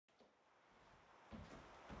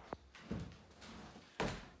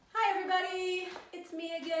it's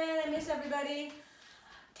me again. I miss everybody.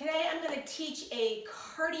 Today I'm going to teach a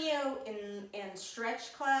cardio and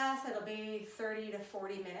stretch class. It'll be 30 to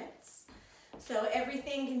 40 minutes. So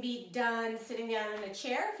everything can be done sitting down in a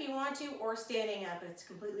chair if you want to, or standing up. It's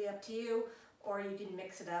completely up to you, or you can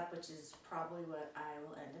mix it up, which is probably what I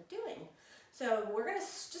will end up doing. So we're going to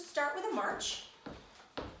just start with a march.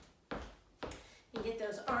 You get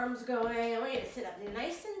those arms going. I want you to sit up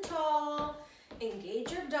nice and tall.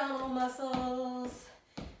 Engage your abdominal muscles.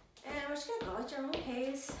 And we're just going to go at your own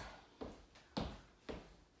pace.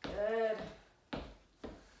 Good.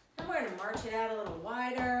 And we're going to march it out a little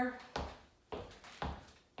wider.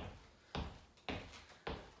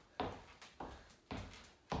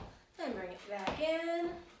 And bring it back in.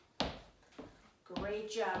 Great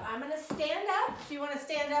job. I'm going to stand up. If you want to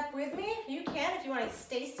stand up with me, you can. If you want to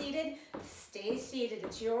stay seated, stay seated.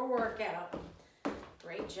 It's your workout.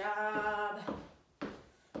 Great job.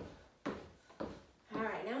 All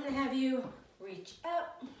right, now I'm going to have you reach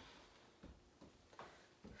up,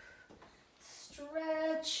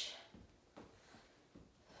 stretch,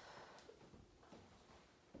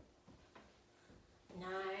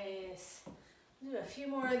 nice. Do a few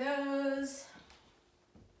more of those.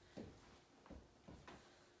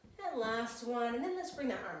 And last one, and then let's bring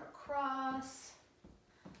that arm across.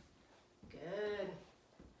 Good.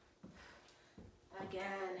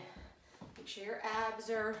 Again, make sure your abs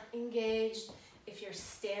are engaged. If you're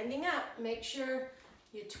standing up, make sure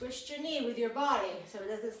you twist your knee with your body so it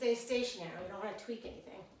doesn't stay stationary. You don't want to tweak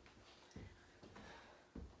anything.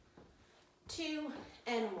 2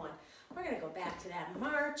 and 1. We're going to go back to that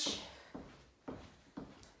march.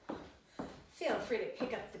 Feel free to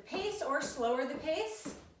pick up the pace or slower the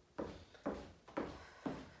pace.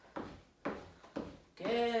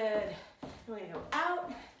 Good. We're going to go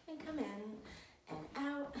out and come in, and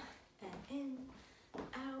out and in,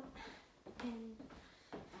 out, in,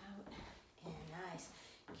 out, and nice.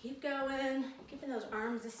 Keep going, keeping those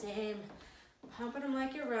arms the same, pumping them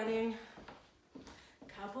like you're running.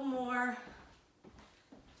 Couple more.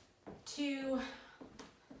 2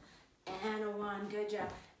 and 1. Good job.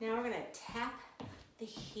 Now we're going to tap the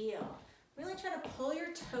heel. Really try to pull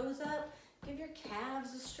your toes up, give your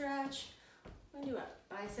calves a stretch. We're going to do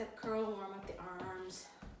a bicep curl, warm up the arms.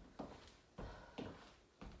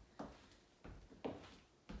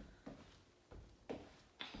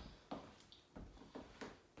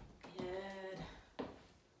 Good.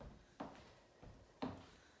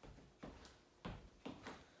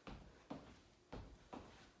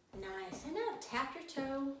 Nice. And now tap your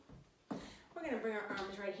toe. We're going to bring our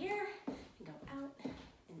arms right here and go out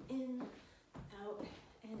and in, out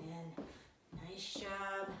and in. Nice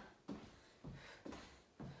job.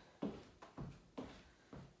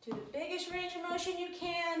 Do the biggest range of motion you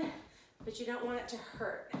can, but you don't want it to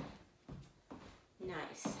hurt.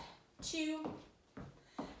 Nice. 2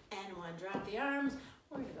 and 1. Drop the arms.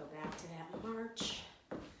 We're going to go back to that march.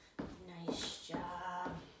 Nice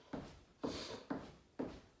job.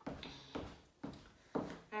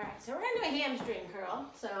 All right, so we're going to do a hamstring curl.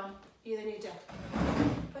 So you either need to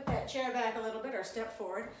put that chair back a little bit or step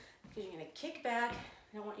forward, because you're going to kick back.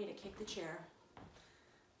 I don't want you to kick the chair.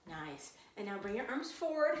 Nice. And now bring your arms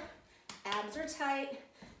forward. Abs are tight.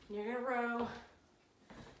 And you're going to row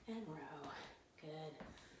and row. Good.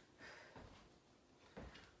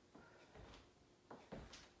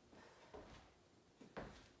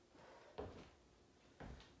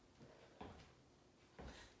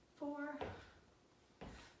 Four,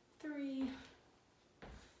 3,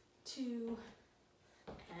 2,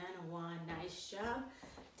 and 1. Nice job.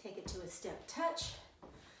 Take it to a step touch.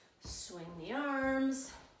 Swing the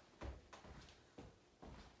arms.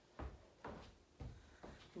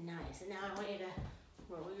 Nice. And now I want you to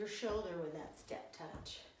roll your shoulder with that step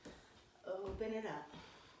touch. Open it up.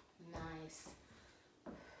 Nice.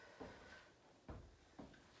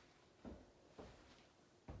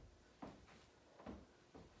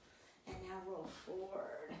 And now roll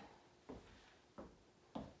forward.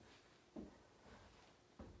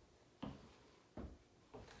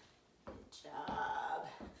 Good job.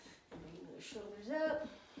 And bring those shoulders up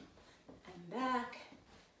and back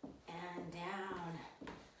and down.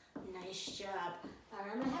 Nice job. All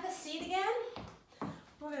right, I'm going to have a seat again.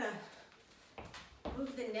 We're going to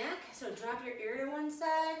move the neck, so drop your ear to one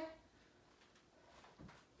side.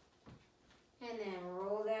 And then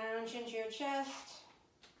roll down, chin to your chest.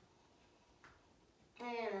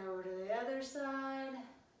 And over to the other side.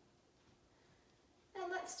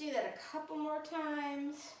 And let's do that a couple more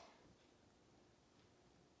times.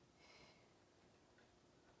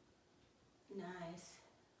 Nice.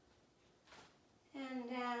 And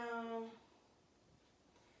down.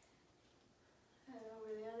 And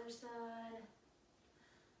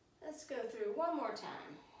One more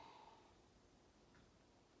time.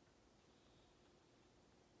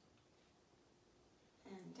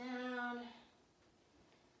 And down.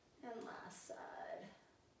 And last side.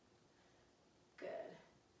 Good.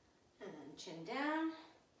 And then chin down.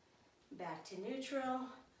 Back to neutral.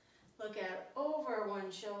 Look out over one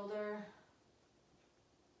shoulder.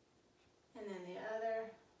 And then the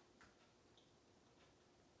other.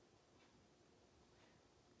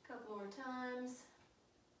 Couple more times.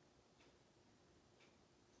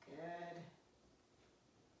 Good.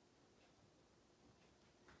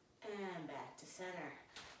 And back to center.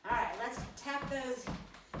 All right, let's tap those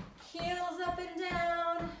heels up and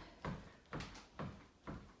down.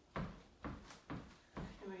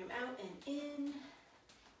 And bring them out and in.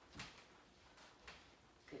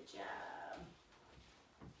 Good job.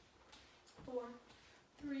 4,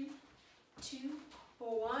 3, 2,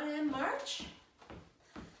 1, and march.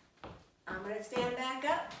 I'm going to stand back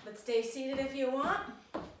up, but stay seated if you want.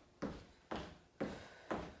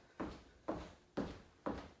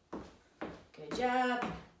 Good job.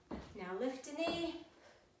 Now lift a knee.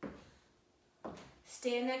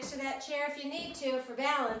 Stand next to that chair if you need to for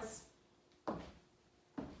balance.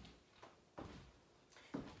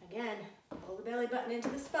 Again, pull the belly button into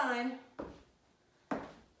the spine.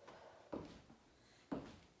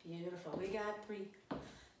 Beautiful. We got 3,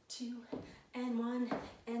 2, and 1,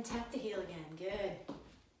 and tap the heel again. Good.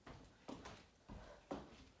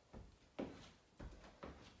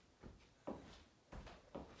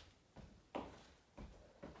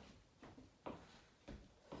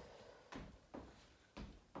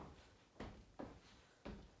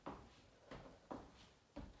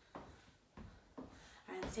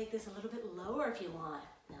 All right, let's take this a little bit lower if you want.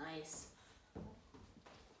 Nice.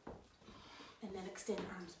 And then extend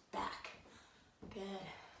arms back. Good.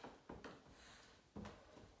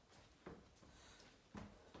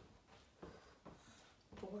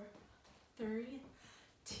 Four, 3,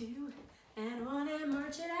 2, and 1, and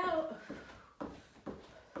march it out.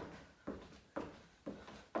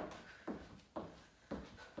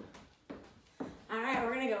 All right,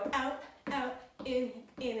 we're gonna go out, out, in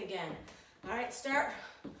again. All right, start.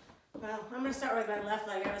 Well, I'm gonna start with my left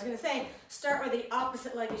leg. I was gonna say, start with the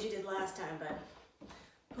opposite leg as you did last time, but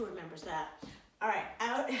who remembers that? All right,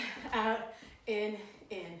 out, out, in,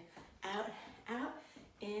 out, out,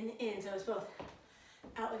 in. So it's both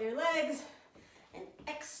out with your legs and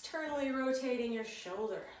externally rotating your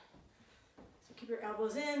shoulder. So keep your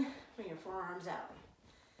elbows in, bring your forearms out.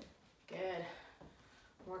 Good.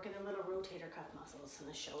 Working the little rotator cuff muscles in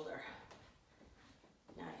the shoulder.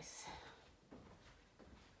 Nice.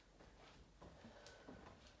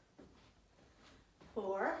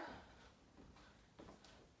 Four,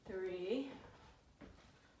 3,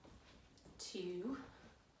 2,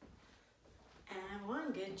 and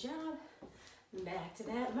 1. Good job. Back to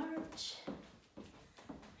that march.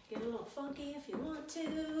 Get a little funky if you want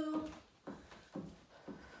to.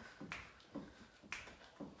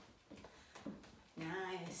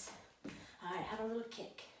 Nice. All right, have a little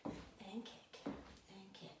kick, and kick,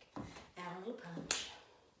 and kick. Add a little punch.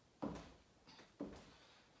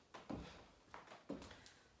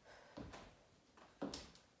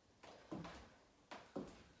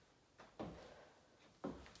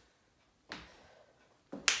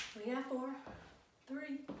 We got 4, 3,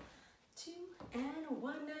 2, and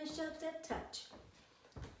 1. Nice jump, step, touch.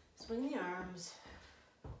 Swing the arms.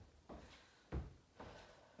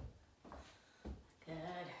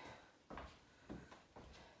 Good.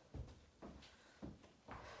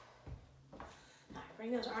 All right,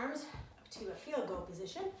 bring those arms up to a field goal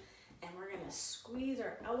position, and we're gonna squeeze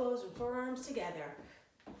our elbows and forearms together.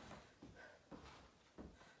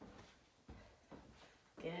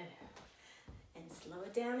 Good. And slow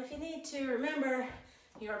it down if you need to. Remember,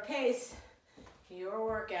 your pace, your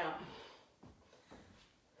workout.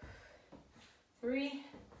 3,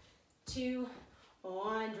 2,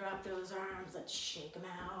 1. Drop those arms. Let's shake them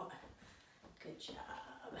out. Good job.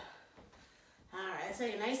 All right, let's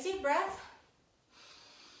take a nice deep breath.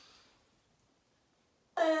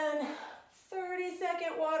 And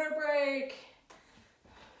 30-second water break.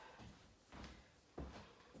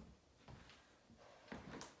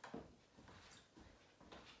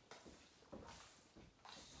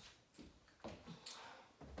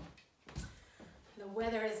 The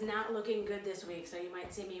weather is not looking good this week, so you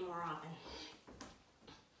might see me more often.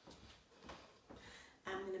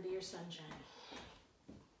 I'm gonna be your sunshine.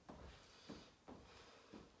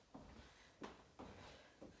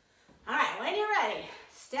 All right, when you're ready,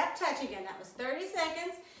 step touch again. That was 30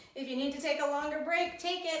 seconds. If you need to take a longer break,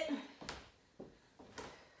 take it.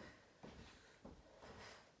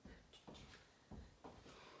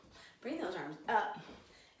 Bring those arms up.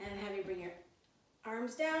 And have you bring your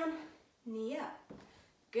arms down, knee up.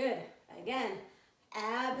 Good. Again,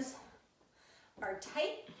 abs are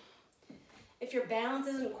tight. If your balance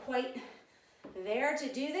isn't quite there to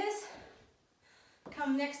do this,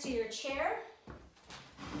 come next to your chair.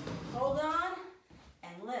 Hold on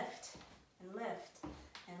and lift and lift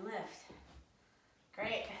and lift.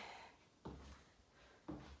 Great.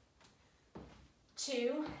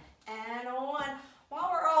 2 and 1. While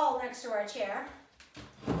we're all next to our chair,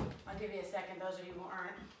 I'll give you a second, those of you who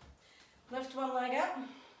aren't. Lift one leg up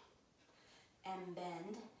and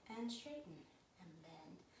bend and straighten and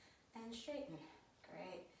bend and straighten.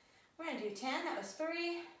 Great. We're going to do 10. That was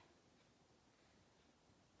 3.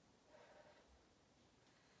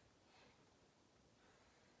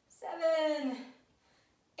 7,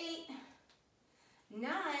 8,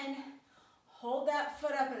 9. Hold that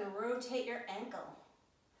foot up and rotate your ankle.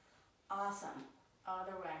 Awesome.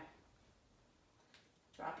 Other way.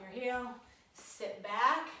 Drop your heel, sit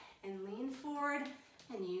back and lean forward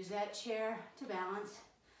and use that chair to balance.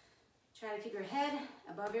 Try to keep your head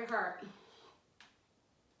above your heart.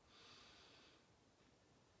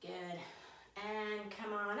 Good. And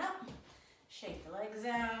come on up. Shake the legs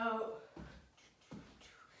out.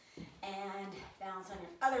 And balance on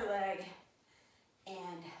your other leg.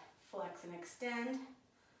 And flex and extend,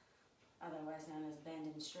 otherwise known as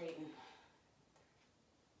bend and straighten.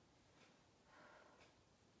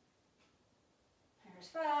 There's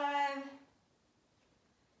 5.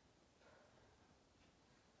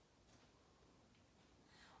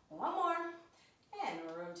 One more. And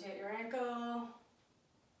rotate your ankle.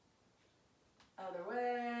 Other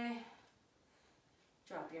way.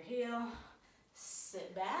 Drop your heel.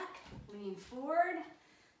 Sit back. Lean forward.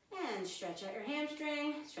 And stretch out your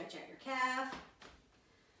hamstring. Stretch out your calf.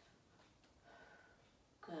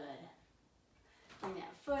 Good. Bring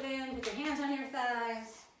that foot in. Put your hands on your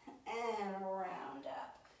thighs. And round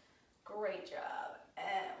up. Great job.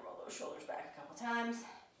 And roll those shoulders back a couple times.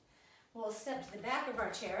 We'll step to the back of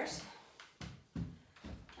our chairs. And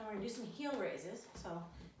we're going to do some heel raises. So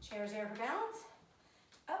chairs there for balance.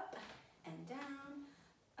 Up and down.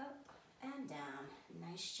 Up and down.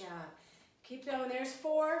 Nice job. Keep going. There's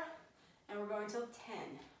 4. And we're going till 10.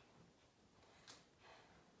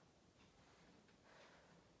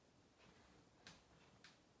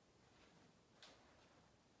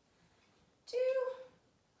 2,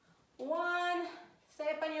 1. Stay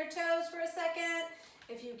up on your toes for a second.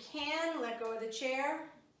 If you can, let go of the chair.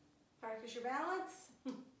 Practice your balance.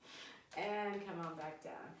 And come on back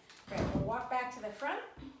down. Great. We'll walk back to the front.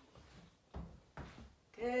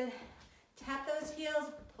 Good. Tap those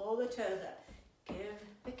heels. Pull the toes up. Give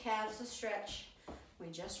the calves a stretch. We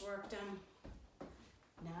just worked them.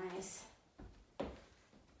 Nice. All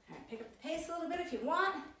right, pick up the pace a little bit if you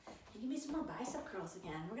want. And give me some more bicep curls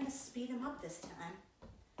again. We're going to speed them up this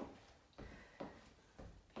time.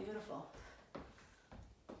 Beautiful.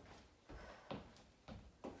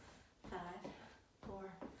 5, 4,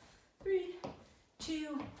 3,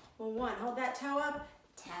 2, 1. Hold that toe up.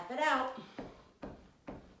 Tap it out.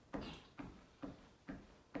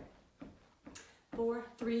 4,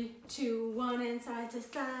 3, 2, 1, and side to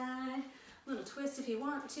side. Little twist if you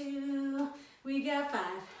want to. We got 5,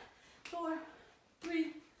 4,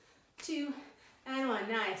 3, 2, and 1.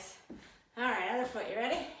 Nice. All right, other foot. You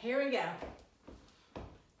ready? Here we go.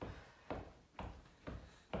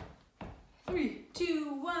 3,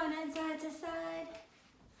 2, 1, and side to side.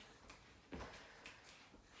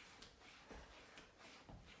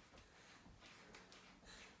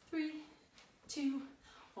 3, 2,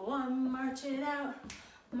 1. March it out.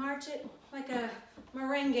 March it like a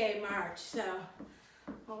merengue march. So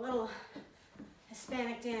a little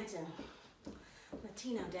Hispanic dancing,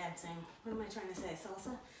 Latino dancing. What am I trying to say?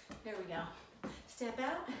 Salsa? There we go. Step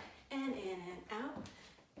out and in and out.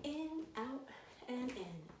 In, out, and in,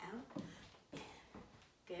 out, in.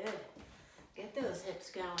 Good. Get those hips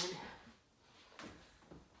going.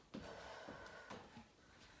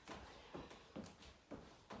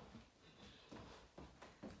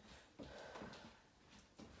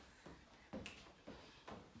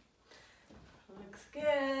 Looks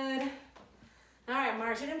good. All right,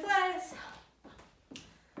 march it in place.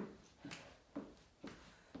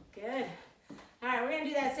 Good. All right, we're gonna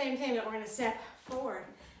do that same thing, but we're gonna step forward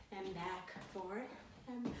and back, forward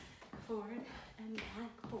and forward and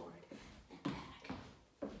back, forward and back.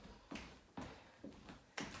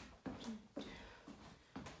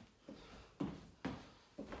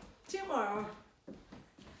 Two more.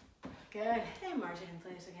 Good. And march it in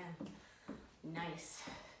place again. Nice.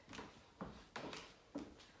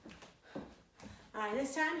 All right,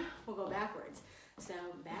 this time we'll go backwards. So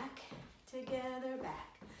back together,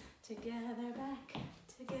 back, together, back,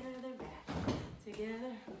 together, back,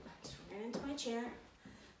 together. Just ran into my chair.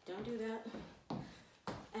 Don't do that.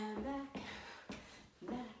 And back,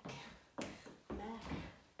 back,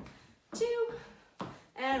 back, 2,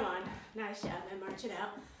 and 1. Nice job, and march it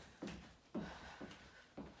out.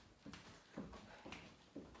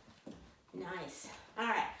 Nice. All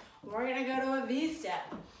right, we're gonna go to a V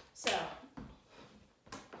step. So,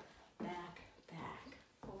 back, back,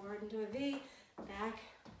 forward into a V, back,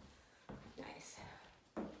 nice.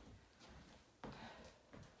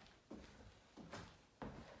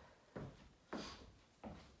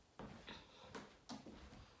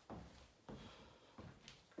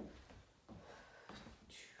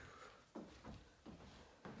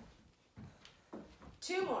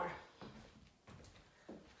 Two more.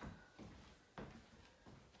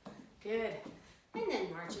 Good. And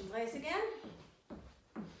then march in place again.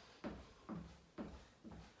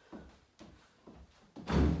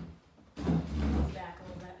 Back a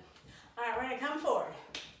little bit. All right, we're gonna come forward.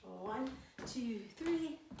 1, 2,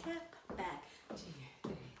 3, tap, back. 2,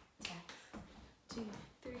 3, tap. 2,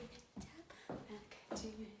 3, tap, back. 2,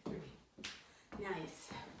 3. Nice.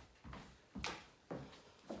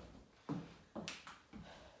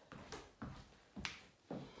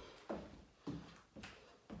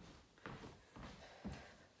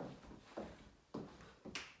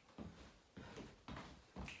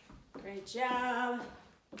 Great job.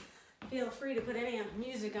 Feel free to put any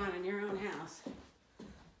music on in your own house.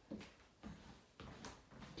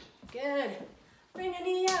 Good. Bring a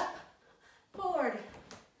knee up. Forward.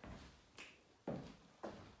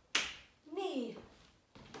 Knee.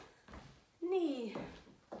 Knee.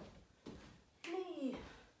 Knee.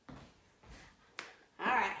 All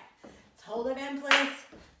right. Let's hold it in place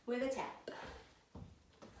with a tap.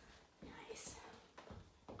 Nice.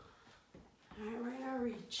 All right, we're gonna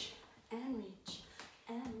reach. And reach,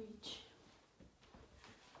 and reach.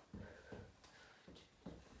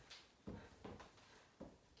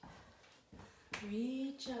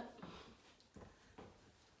 Reach up.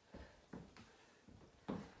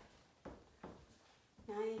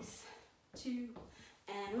 Nice. 2,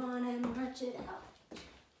 and 1, and march it out.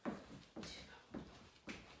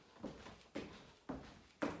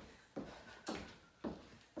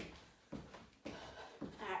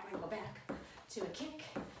 All right, we're gonna go back to a kick.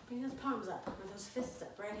 Bring those palms up, or those fists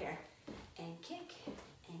up right here. And kick,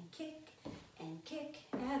 and kick, and kick.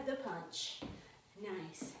 Add the punch.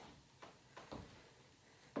 Nice.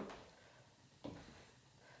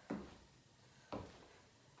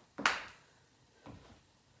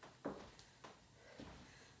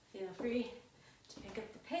 Feel free to pick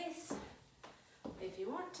up the pace if you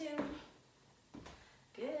want to.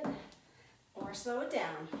 Good. Or slow it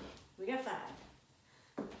down. We got 5,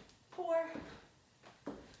 4,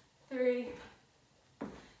 3,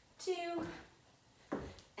 2,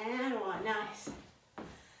 and 1. Nice.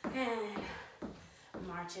 And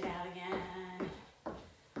march it out again.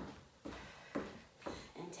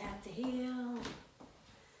 And tap the heel.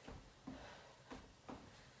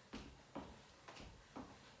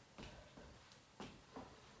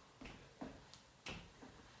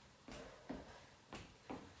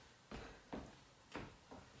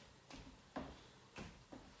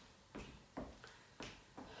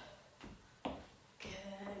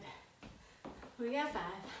 We got 5,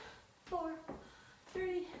 4,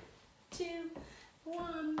 3, 2,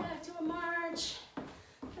 1. Back to a march.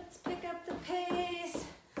 Let's pick up the pace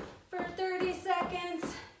for 30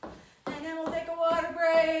 seconds, and then we'll take a water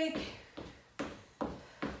break.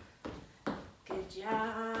 Good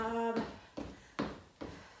job.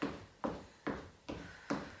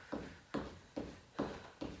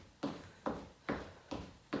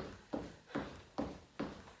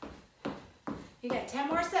 You got 10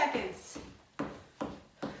 more seconds.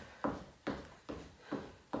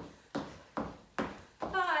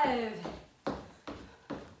 5,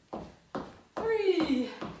 3,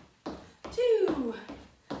 2.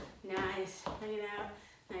 Nice. Bring it out.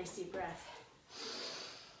 Nice deep breath.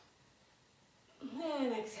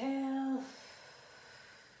 And exhale.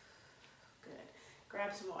 Good.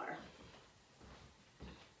 Grab some water.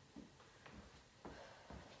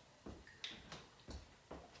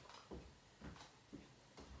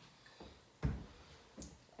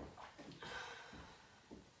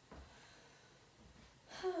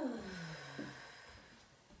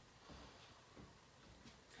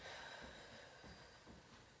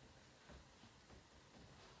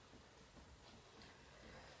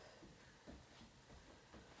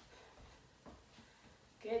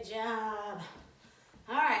 Good job.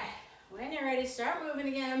 All right, when you're ready, start moving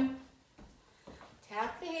again.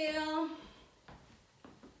 Tap the heel.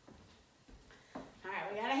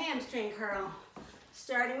 we got a hamstring curl.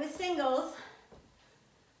 Starting with singles.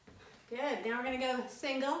 Good, now we're gonna go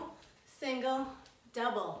single, single,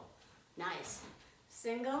 double. Nice.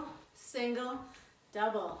 Single, single,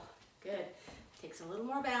 double. Good. Takes a little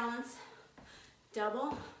more balance.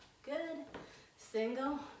 Double, good.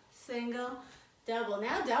 Single, single, double.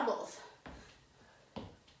 Now doubles.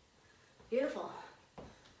 Beautiful.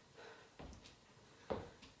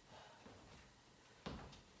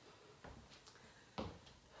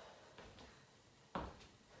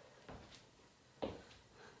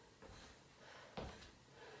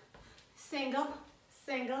 Single,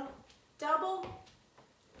 single, double.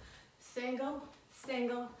 Single,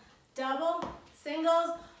 single, double.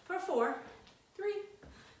 Singles for 4, 3,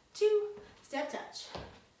 2, step touch.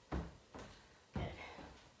 Good.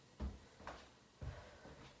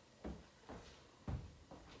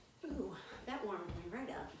 Ooh, that warmed me right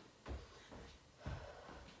up.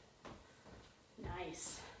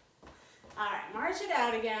 Nice. All right, march it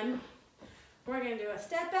out again. We're gonna do a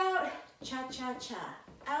step out, cha-cha-cha.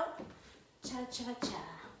 Out, cha-cha-cha.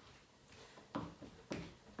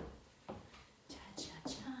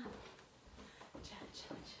 Cha-cha-cha.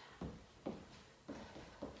 Cha-cha-cha.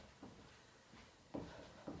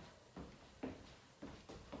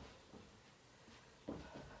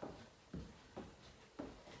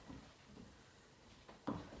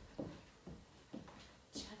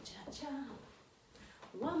 Cha-cha-cha.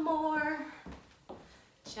 One more.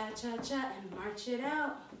 Cha-cha-cha and march it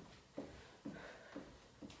out.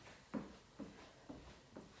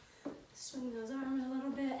 Swing those arms a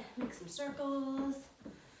little bit, make some circles.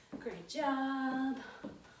 Great job.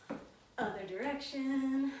 Other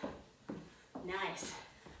direction. Nice.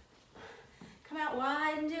 Come out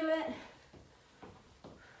wide and do it.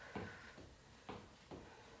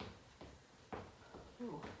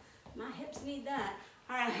 Ooh, my hips need that.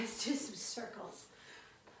 All right, let's do some circles.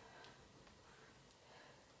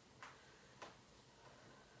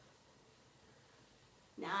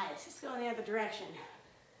 Nice, let's go in the other direction.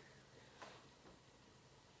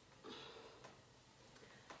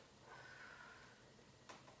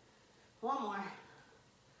 One more.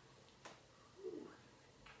 Ooh,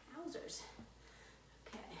 wowzers.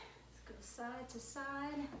 Okay, let's go side to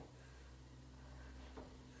side.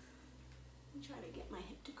 I'm trying to get my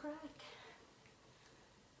hip to crack.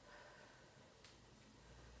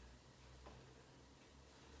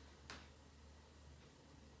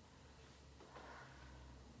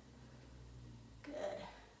 Good.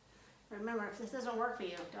 Remember, if this doesn't work for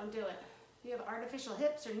you, don't do it. If you have artificial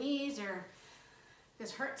hips or knees or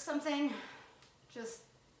this hurts something, just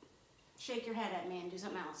shake your head at me and do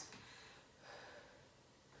something else.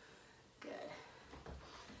 Good.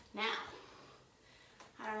 Now,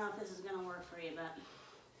 I don't know if this is gonna work for you, but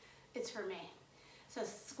it's for me. So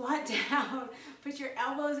squat down, put your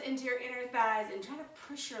elbows into your inner thighs and try to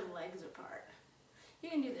push your legs apart. You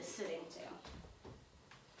can do this sitting too.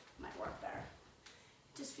 Might work better.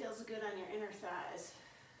 It just feels good on your inner thighs.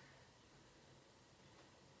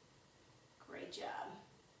 Great job.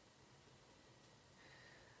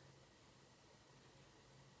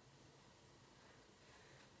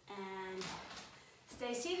 And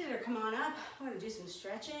stay seated or come on up. I'm going to do some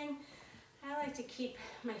stretching. I like to keep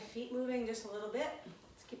my feet moving just a little bit.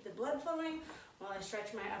 Let's keep the blood flowing while I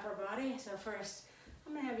stretch my upper body. So first,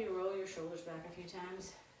 I'm going to have you roll your shoulders back a few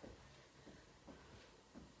times.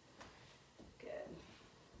 Good.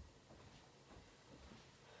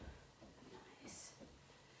 Nice.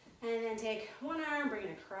 And then take one arm, bring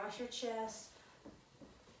it across your chest.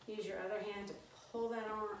 Use your other hand to pull that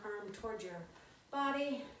arm towards your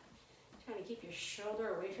body. Trying to keep your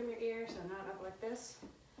shoulder away from your ear, so not up like this.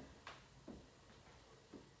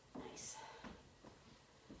 Nice.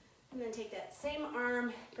 And then take that same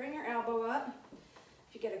arm, bring your elbow up.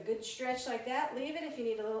 If you get a good stretch like that, leave it. If you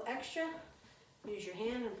need a little extra, use your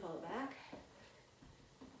hand and pull it back.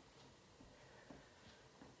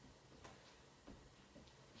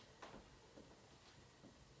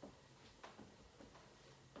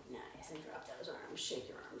 Nice, and drop those arms, shake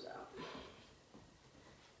your arms out.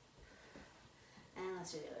 And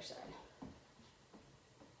let's do the other side.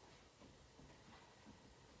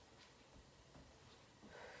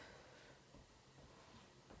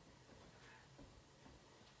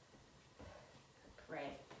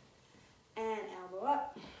 Great. And elbow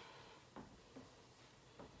up.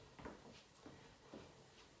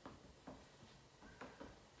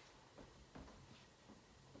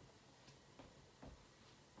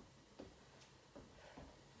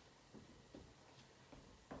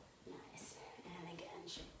 Nice. And again,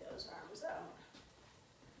 shake those arms out.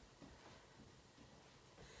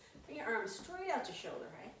 Bring your arms straight out to shoulder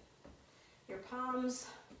height. Your palms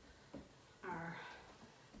are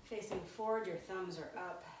facing forward, your thumbs are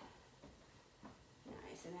up.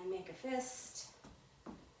 Nice, and then make a fist.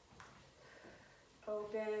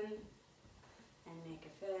 Open, and make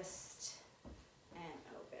a fist, and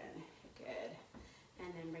open. Good.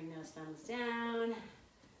 And then bring those thumbs down.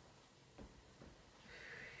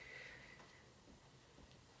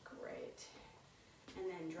 Great. And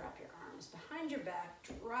then drop your arms behind your back,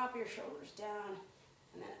 drop your shoulders down,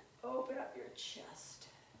 and then open up your chest.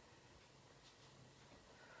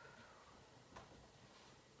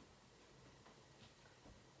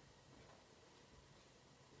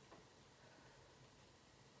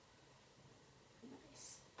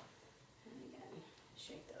 Nice. And again,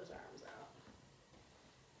 shake those arms out.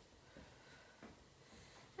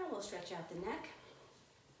 Now we'll stretch out the neck.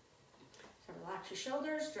 So relax your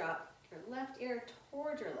shoulders, drop your left ear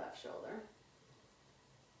towards your left shoulder.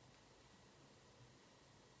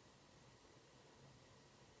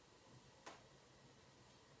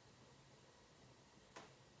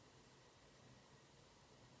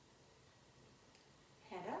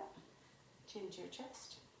 Head up, chin to your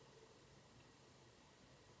chest.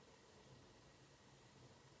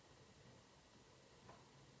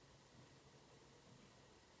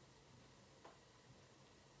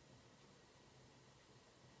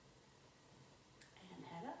 And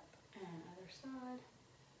head up, and other side.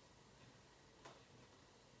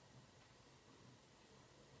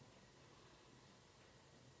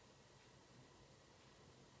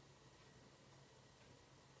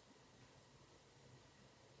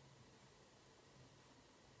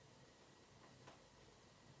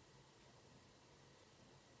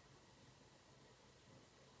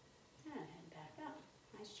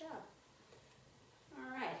 Nice job.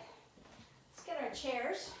 All right, let's get our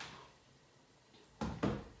chairs. I'm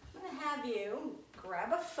going to have you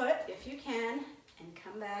grab a foot if you can and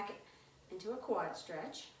come back into a quad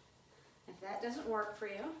stretch. If that doesn't work for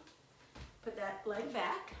you, put that leg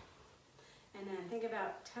back and then think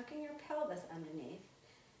about tucking your pelvis underneath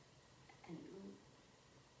and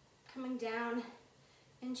coming down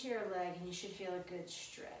into your leg, and you should feel a good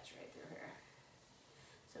stretch right through here.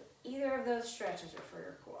 So either of those stretches are for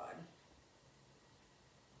your quad.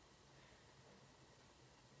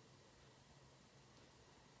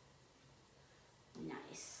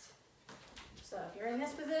 Nice. So if you're in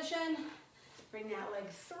this position, bring that leg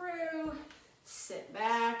through, sit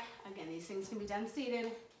back. Again, these things can be done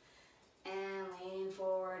seated, and lean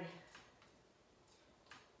forward.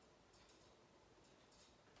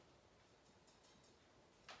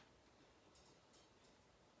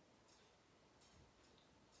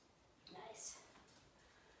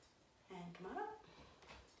 And come on up.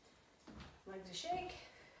 Legs a shake.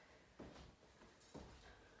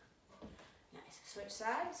 Nice. Switch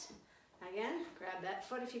sides. Again, grab that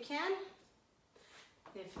foot if you can.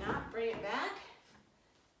 If not, bring it back.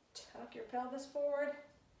 Tuck your pelvis forward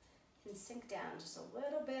and sink down just a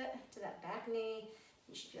little bit to that back knee.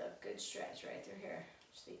 You should feel a good stretch right through here.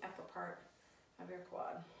 Just the upper part of your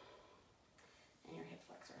quad and your hip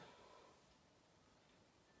flexor.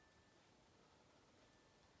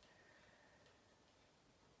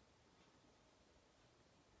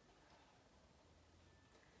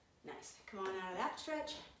 Nice. Come on out of that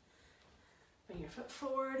stretch. Bring your foot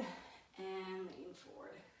forward and lean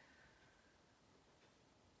forward.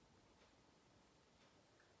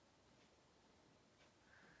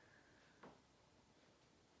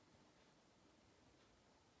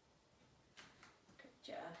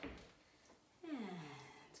 Good job. And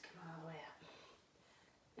come all the way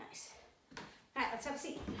up. Nice. All right, let's have a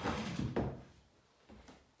seat.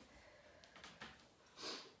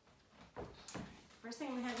 First thing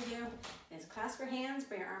I'm going to have you do is clasp your hands,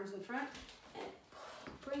 bring your arms in front, and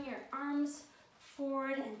bring your arms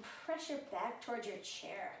forward and press your back towards your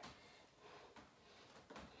chair.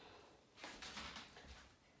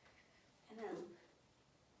 And then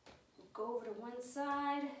go over to one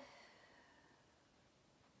side.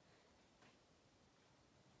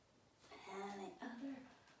 And the other.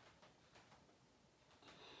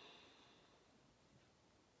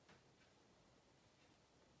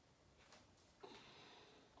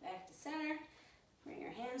 Back to center. Bring your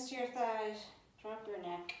hands to your thighs. Drop your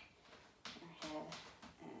neck, your head,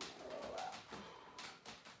 and roll up.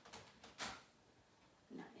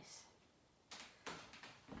 Nice.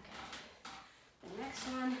 Okay. The next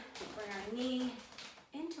one, we bring our knee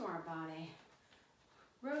into our body.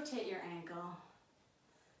 Rotate your ankle,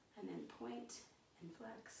 and then point and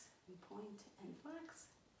flex, and point and flex.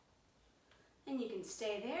 And you can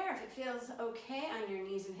stay there. If it feels okay on your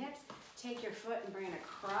knees and hips, take your foot and bring it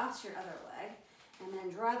across your other leg, and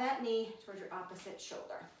then draw that knee towards your opposite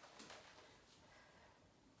shoulder.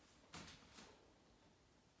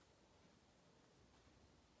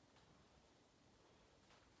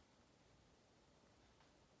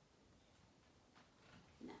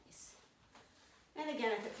 And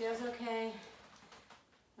again, if it feels okay,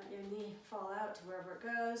 let your knee fall out to wherever it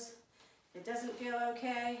goes. If it doesn't feel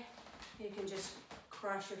okay, you can just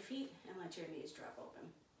cross your feet and let your knees drop open.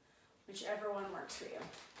 Whichever one works for you.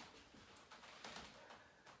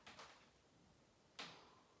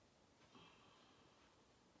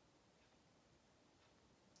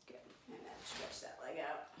 Good. And then stretch that leg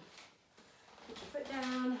out. Put your foot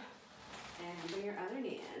down and bring your other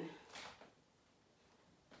knee in.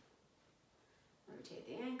 Rotate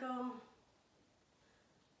the ankle.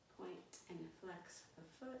 Point and flex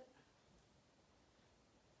the foot.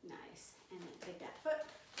 Nice. And then take that foot,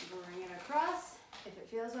 bring it across if it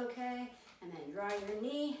feels okay, and then draw your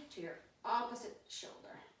knee to your opposite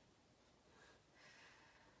shoulder.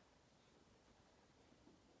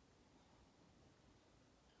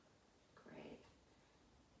 Great.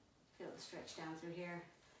 Feel the stretch down through here.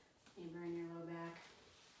 You bring your low back.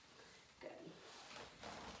 Good.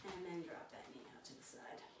 And then drop that knee out to the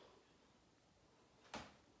side.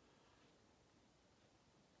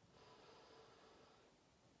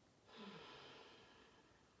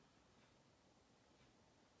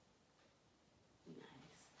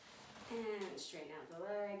 And straighten out the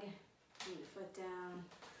leg, bring the foot down,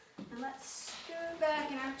 and let's scoot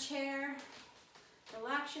back in our chair.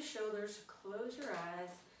 Relax your shoulders, close your eyes,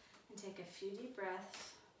 and take a few deep breaths.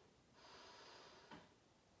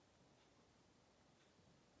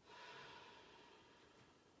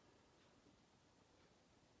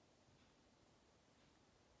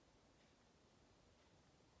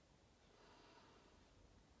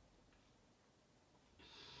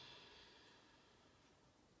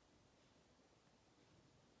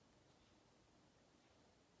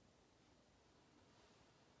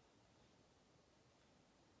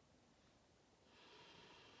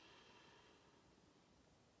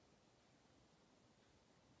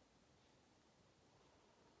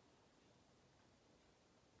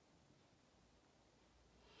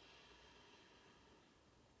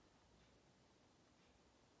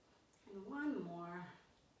 And one more.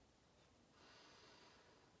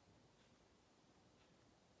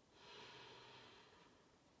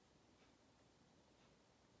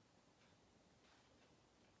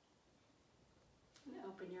 And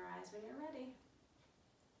open your eyes when you're ready.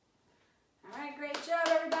 All right, great job,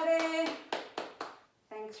 everybody.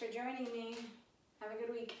 Thanks for joining me. Have a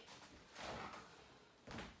good week.